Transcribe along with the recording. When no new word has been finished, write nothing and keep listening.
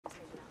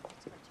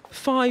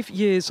5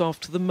 years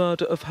after the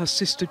murder of her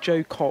sister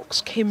Jo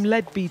Cox, Kim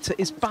Leadbeter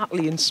is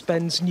Batley and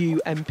Spen's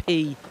new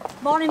MP.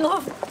 Morning,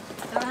 love.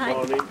 Hi.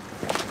 Morning.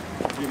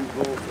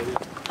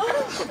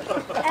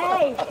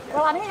 Hey,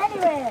 well, I'm in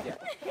anyway.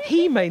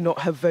 He may not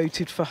have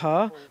voted for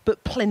her,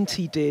 but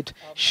plenty did.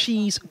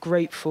 She's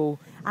grateful.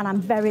 And I'm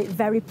very,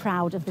 very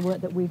proud of the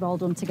work that we've all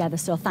done together,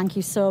 so thank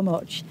you so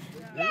much.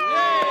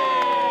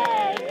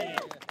 Yay!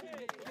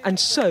 And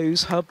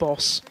so's her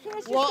boss.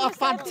 What a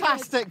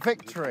fantastic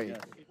victory.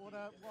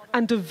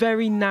 And a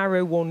very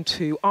narrow one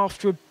too.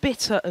 After a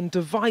bitter and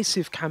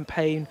divisive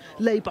campaign,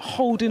 Labour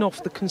holding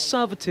off the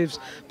Conservatives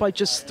by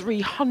just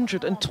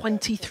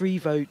 323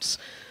 votes.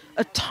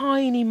 A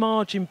tiny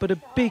margin, but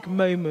a big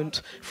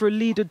moment for a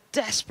leader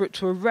desperate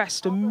to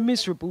arrest a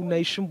miserable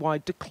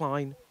nationwide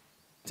decline.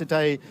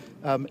 Today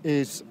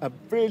is a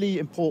really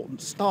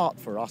important start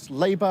for us.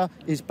 Labour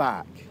is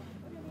back.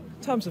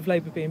 In terms of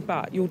Labour being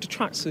back, your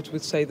detractors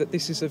would say that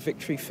this is a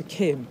victory for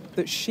Kim,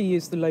 that she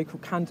is the local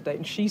candidate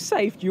and she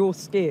saved your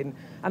skin.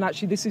 And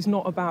actually, this is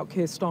not about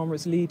Keir Starmer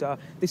as leader.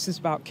 This is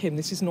about Kim.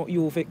 This is not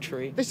your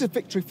victory. This is a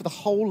victory for the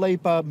whole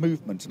Labour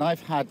movement. And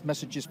I've had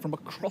messages from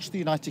across the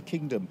United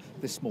Kingdom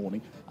this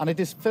morning. And it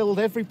has filled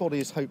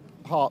everybody's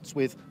hearts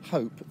with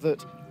hope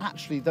that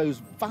actually those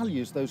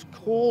values, those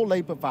core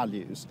Labour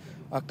values,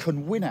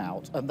 can win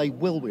out, and they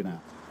will win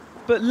out.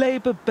 But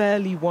Labour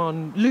barely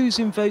won,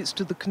 losing votes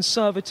to the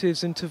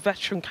Conservatives and to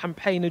veteran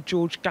campaigner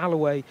George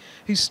Galloway,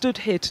 who stood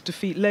here to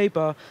defeat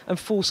Labour and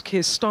force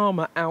Keir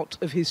Starmer out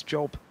of his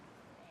job.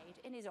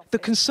 The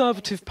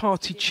Conservative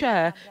Party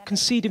chair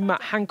conceding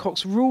Matt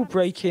Hancock's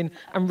rule-breaking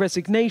and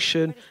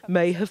resignation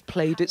may have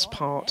played its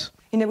part.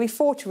 You know, we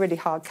fought a really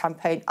hard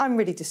campaign. I'm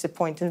really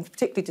disappointed, and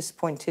particularly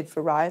disappointed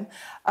for Ryan.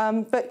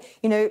 But,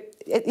 you know,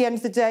 at the end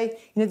of the day,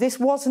 you know, this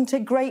wasn't a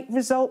great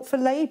result for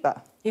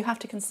Labour. You have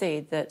to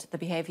concede that the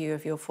behaviour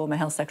of your former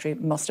Health Secretary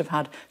must have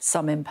had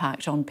some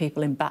impact on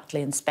people in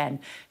Batley and Spen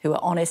who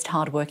are honest,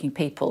 hard-working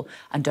people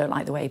and don't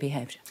like the way he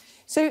behaved.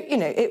 So, you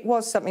know, it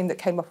was something that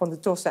came up on the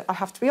doorstep. I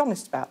have to be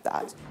honest about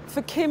that.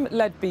 For Kim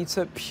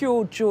Leadbeter,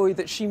 pure joy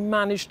that she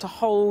managed to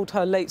hold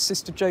her late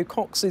sister Jo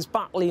Cox's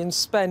Batley and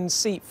Spen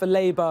seat for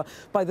Labour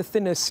by the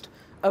thinnest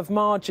of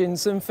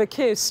margins. And for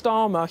Keir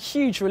Starmer,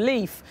 huge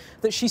relief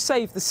that she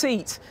saved the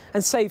seat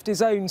and saved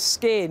his own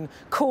skin.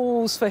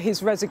 Calls for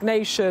his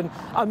resignation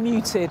are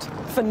muted,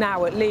 for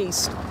now at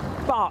least.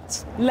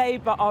 But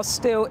Labour are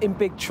still in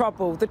big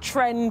trouble. The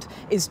trend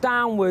is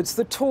downwards.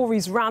 The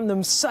Tories ran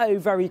them so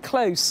very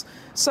close.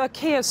 Sir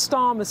Keir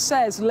Starmer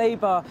says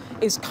Labour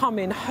is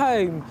coming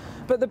home.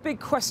 But the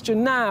big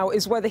question now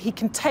is whether he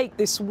can take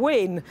this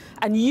win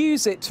and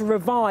use it to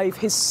revive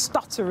his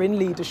stuttering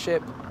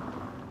leadership.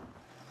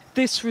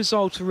 This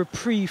result a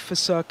reprieve for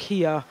Sir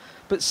Keir,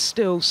 but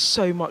still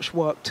so much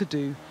work to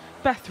do.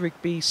 Beth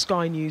Rigby,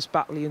 Sky News,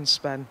 Batley and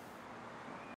Spen.